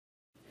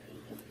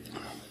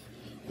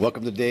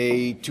Welcome to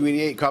day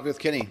 288, Coffee with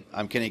Kenny.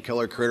 I'm Kenny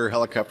Keller, creator of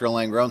Helicopter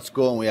Online Ground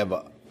School, and we have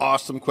an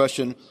awesome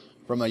question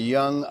from a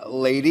young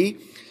lady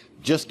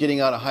just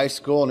getting out of high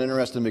school and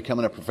interested in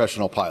becoming a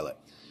professional pilot.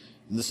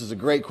 And this is a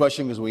great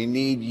question because we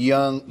need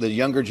the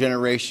younger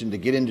generation to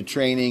get into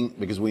training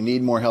because we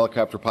need more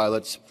helicopter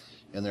pilots,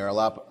 and there are a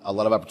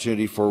lot of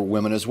opportunity for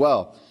women as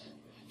well.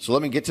 So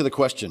let me get to the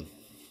question.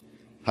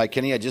 Hi,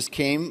 Kenny. I just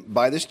came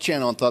by this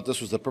channel and thought this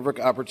was the perfect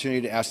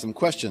opportunity to ask some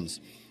questions.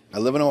 I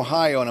live in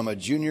Ohio and I'm a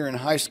junior in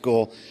high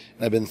school,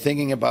 and I've been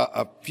thinking about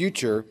a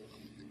future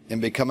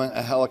in becoming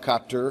a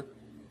helicopter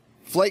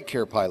flight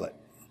care pilot.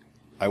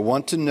 I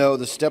want to know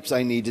the steps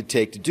I need to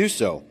take to do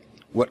so.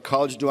 What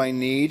college do I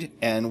need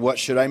and what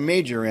should I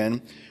major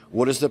in?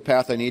 What is the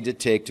path I need to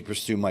take to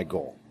pursue my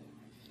goal?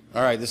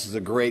 All right, this is a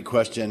great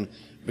question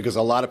because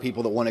a lot of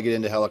people that want to get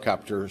into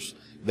helicopters,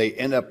 they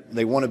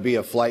want to be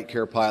a flight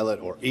care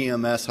pilot or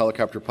EMS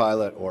helicopter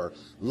pilot or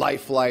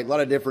life flight, a lot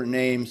of different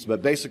names,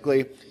 but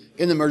basically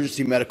in the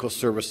emergency medical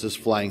services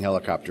flying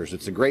helicopters.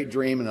 It's a great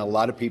dream and a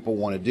lot of people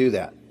want to do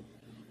that.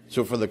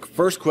 So for the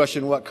first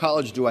question, what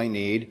college do I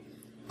need?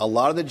 A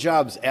lot of the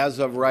jobs as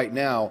of right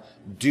now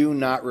do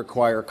not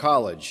require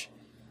college.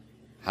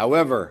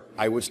 However,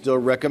 I would still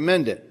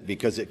recommend it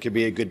because it could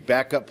be a good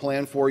backup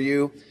plan for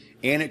you,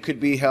 and it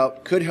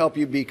could help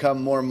you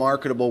become more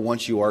marketable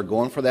once you are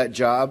going for that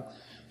job.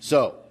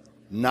 So,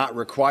 not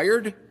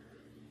required,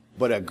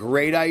 but a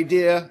great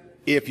idea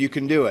if you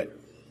can do it.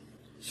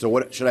 So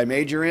what should I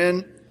major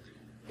in?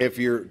 If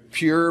your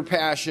pure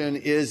passion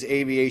is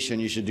aviation,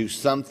 you should do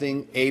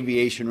something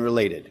aviation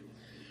related.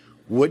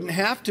 Wouldn't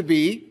have to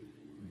be,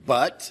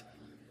 but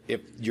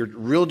if your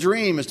real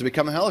dream is to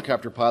become a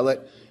helicopter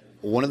pilot,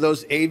 one of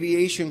those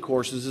aviation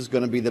courses is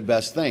going to be the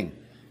best thing.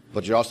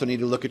 But you also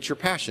need to look at your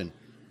passion.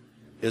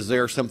 Is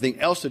there something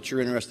else that you're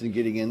interested in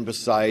getting in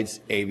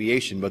besides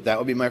aviation? But that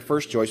would be my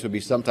first choice, would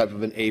be some type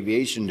of an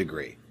aviation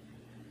degree.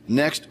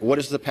 Next, what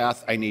is the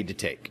path I need to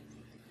take?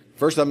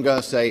 First, I'm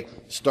going to say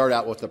start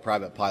out with the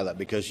private pilot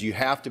because you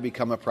have to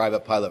become a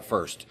private pilot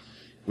first.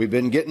 We've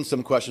been getting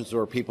some questions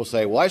where people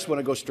say, well, I just want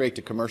to go straight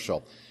to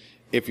commercial.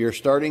 If you're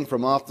starting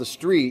from off the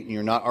street and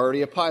you're not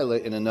already a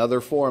pilot in another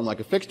form like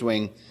a fixed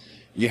wing,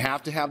 you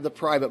have to have the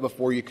private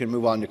before you can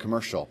move on to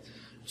commercial.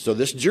 So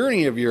this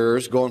journey of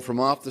yours going from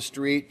off the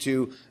street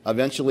to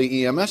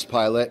eventually EMS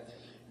pilot,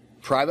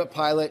 private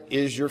pilot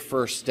is your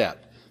first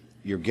step.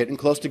 You're getting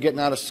close to getting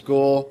out of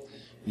school.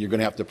 You're going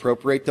to have to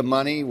appropriate the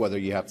money, whether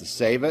you have to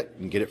save it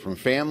and get it from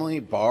family,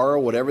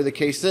 borrow, whatever the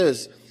case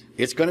is.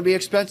 It's going to be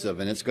expensive,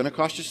 and it's going to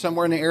cost you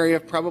somewhere in the area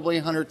of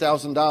probably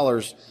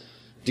 $100,000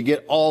 to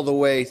get all the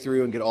way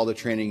through and get all the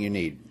training you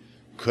need.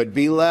 Could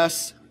be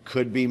less,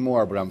 could be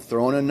more, but I'm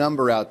throwing a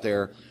number out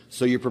there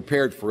so you're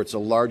prepared for it. It's a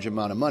large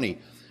amount of money.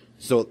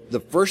 So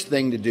the first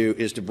thing to do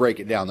is to break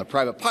it down. The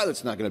private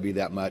pilot's not going to be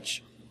that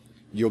much.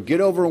 You'll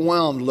get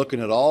overwhelmed looking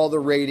at all the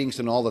ratings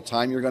and all the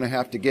time you're going to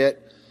have to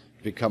get.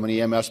 To become an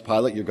EMS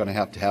pilot, you're going to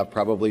have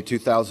probably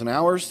 2,000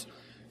 hours.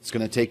 It's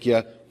going to take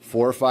you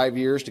 4 or 5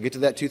 years to get to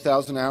that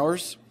 2,000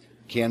 hours.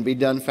 Can be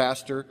done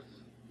faster?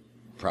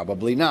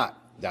 Probably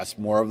not. That's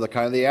more of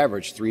the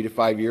average, 3 to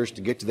 5 years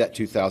to get to that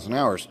 2,000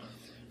 hours.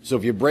 So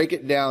if you break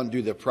it down,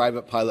 do the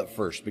private pilot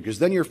first, because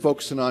then you're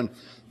focusing on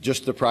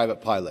just the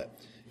private pilot.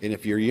 And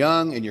if you're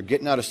young and you're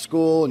getting out of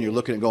school and you're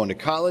looking at going to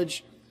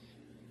college,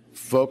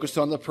 focus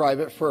on the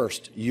private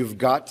first. You've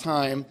got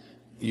time.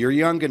 You're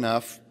young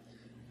enough.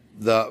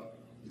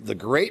 The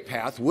great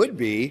path would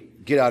be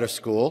get out of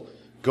school,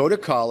 go to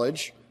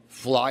college,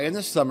 fly in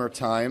the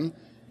summertime,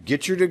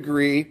 get your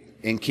degree,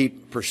 and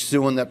keep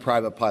pursuing that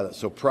private pilot.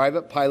 So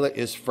private pilot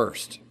is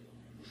first.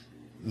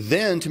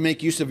 Then to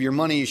make use of your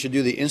money, you should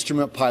do the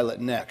instrument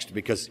pilot next,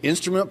 because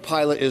instrument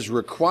pilot is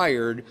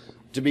required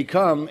to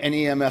become an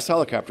EMS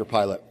helicopter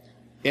pilot.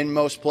 In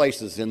most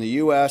places in the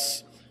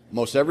U.S.,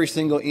 most every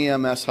single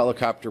EMS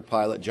helicopter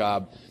pilot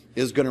job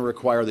is going to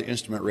require the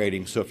instrument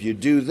rating. So if you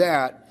do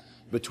that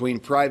between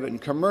private and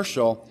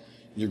commercial,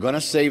 you're going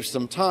to save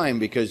some time,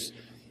 because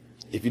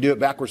if you do it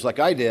backwards like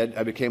I did,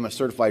 I became a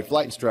certified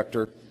flight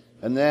instructor,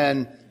 and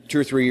then 2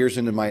 or 3 years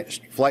into my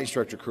flight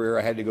instructor career,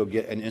 I had to go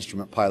get an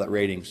instrument pilot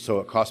rating. So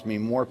it cost me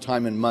more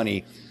time and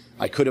money.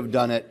 I could have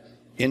done it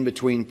in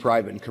between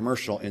private and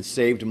commercial and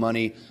saved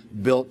money,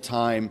 built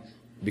time,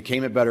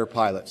 became a better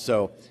pilot.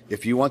 So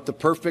if you want the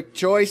perfect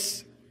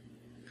choice,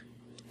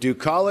 do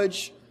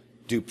college,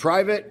 do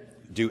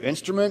private, do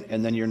instrument,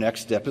 and then your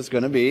next step is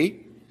going to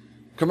be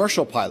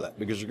commercial pilot,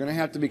 because you're going to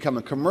have to become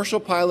a commercial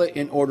pilot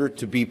in order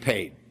to be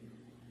paid.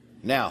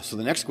 Now, so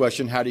the next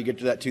question, how do you get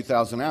to that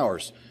 2,000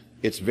 hours?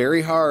 It's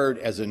very hard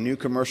as a new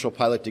commercial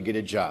pilot to get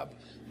a job.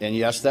 And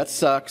yes, that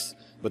sucks,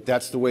 but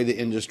that's the way the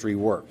industry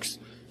works.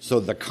 So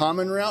the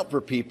common route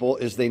for people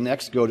is they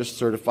next go to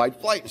certified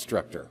flight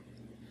instructor.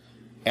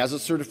 As a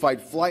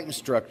certified flight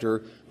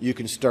instructor, you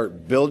can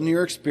start building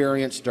your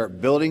experience,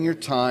 start building your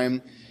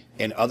time,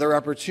 and other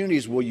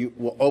opportunities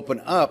will open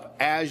up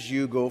as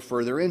you go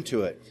further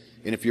into it.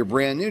 And if you're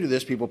brand new to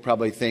this, people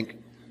probably think,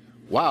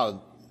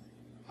 wow,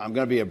 I'm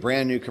going to be a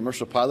brand new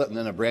commercial pilot and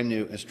then a brand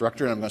new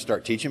instructor and I'm going to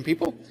start teaching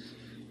people.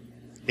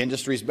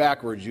 Industry's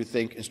backwards. You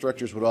think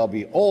instructors would all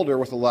be older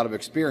with a lot of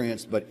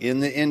experience, but in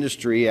the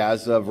industry,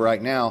 as of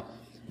right now,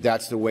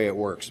 that's the way it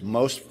works.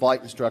 Most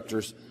flight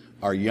instructors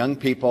are young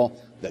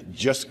people that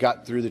just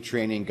got through the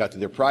training, got to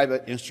their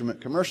private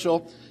instrument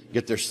commercial,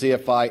 get their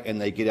CFI,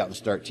 and they get out and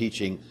start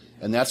teaching.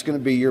 And that's going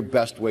to be your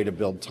best way to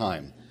build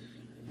time.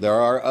 There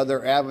are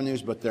other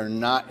avenues, but they're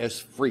not as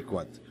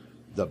frequent.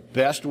 The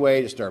best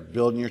way to start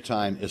building your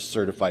time is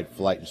certified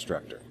flight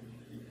instructor.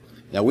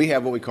 Now, we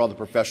have what we call the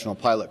professional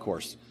pilot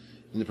course.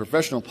 And the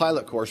professional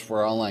pilot course for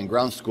our online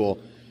ground school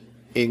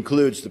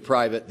includes the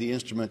private, the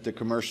instrument, the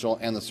commercial,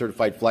 and the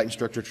certified flight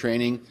instructor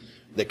training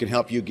that can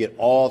help you get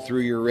all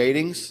through your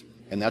ratings,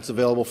 and that's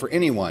available for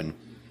anyone.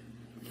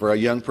 For a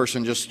young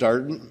person just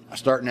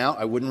starting out,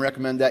 I wouldn't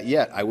recommend that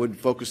yet. I would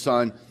focus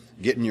on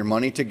getting your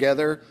money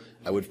together.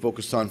 I would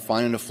focus on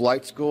finding a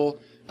flight school.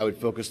 I would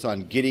focus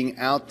on getting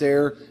out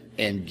there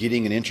and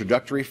getting an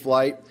introductory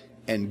flight,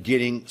 and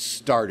getting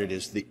started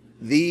is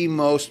the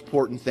most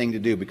important thing to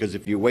do, because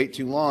if you wait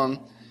too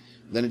long,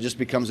 then it just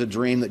becomes a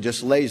dream that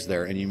just lays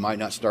there, and you might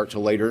not start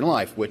till later in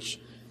life, which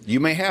you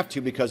may have to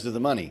because of the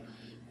money.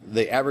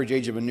 The average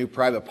age of a new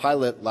private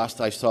pilot,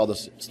 last I saw the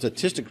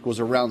statistic, was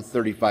around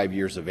 35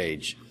 years of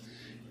age.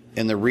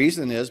 And the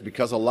reason is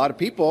because a lot of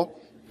people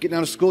getting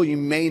out of school, you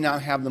may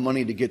not have the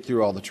money to get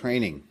through all the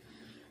training.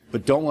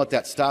 But don't let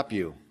that stop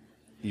you.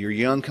 You're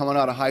young coming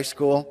out of high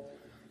school.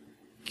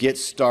 Get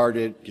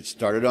started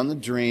on the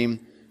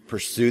dream,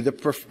 pursue the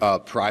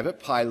private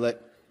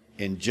pilot,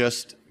 and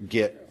just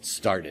get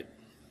started.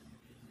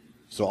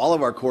 So all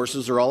of our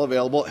courses are all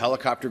available at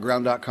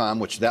helicopterground.com,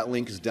 which that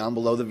link is down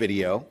below the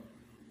video.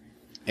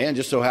 And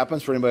just so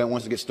happens, for anybody that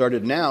wants to get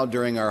started now,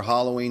 during our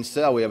Halloween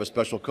sale, we have a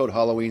special code,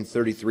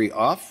 Halloween33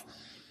 off.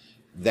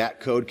 That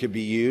code could be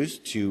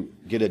used to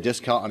get a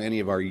discount on any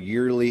of our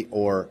yearly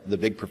or the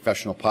big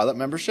professional pilot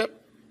membership.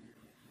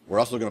 We're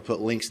also going to put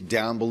links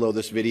down below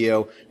this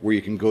video where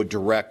you can go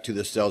direct to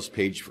the sales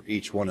page for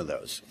each one of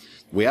those.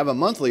 We have a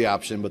monthly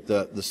option, but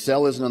the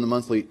sale isn't on the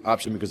monthly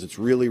option because it's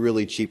really,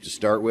 really cheap to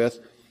start with.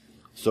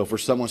 So for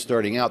someone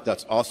starting out,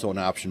 that's also an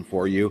option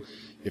for you.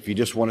 If you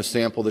just want to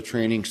sample the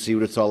training, see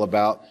what it's all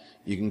about,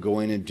 you can go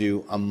in and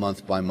do a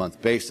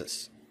month-by-month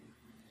basis.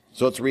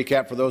 So let's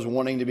recap for those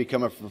wanting to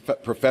become a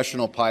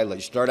professional pilot.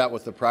 You start out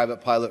with the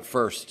private pilot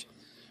first.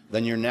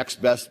 Then your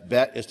next best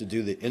bet is to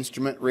do the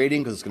instrument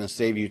rating, because it's going to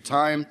save you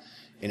time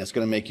and it's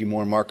going to make you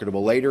more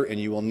marketable later, and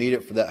you will need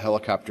it for that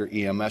helicopter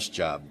EMS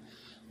job.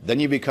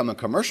 Then you become a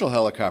commercial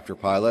helicopter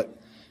pilot,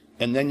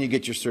 and then you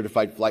get your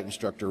certified flight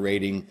instructor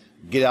rating,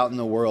 get out in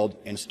the world,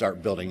 and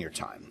start building your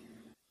time.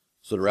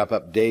 So to wrap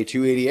up day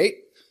 288,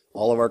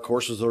 all of our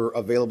courses are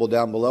available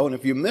down below. And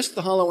if you missed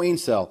the Halloween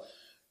sale,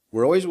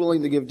 we're always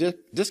willing to give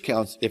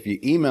discounts if you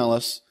email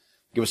us,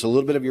 give us a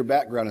little bit of your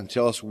background, and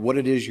tell us what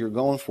it is you're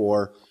going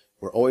for.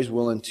 We're always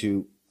willing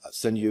to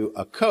send you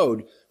a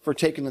code for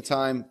taking the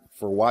time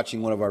for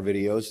watching one of our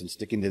videos and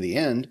sticking to the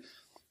end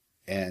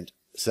and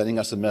sending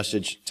us a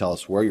message, tell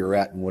us where you're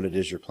at and what it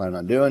is you're planning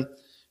on doing.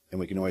 And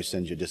we can always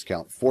send you a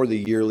discount for the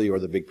yearly or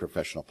the big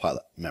professional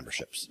pilot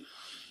memberships.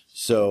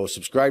 So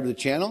subscribe to the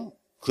channel,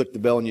 click the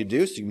bell when you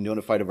do so you can be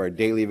notified of our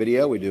daily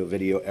video. We do a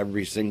video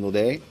every single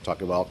day,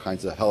 talk about all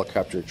kinds of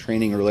helicopter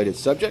training related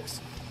subjects.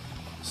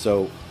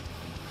 So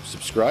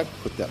subscribe,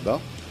 click that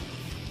bell.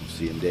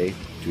 See you in day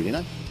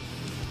 289.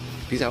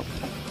 Peace out.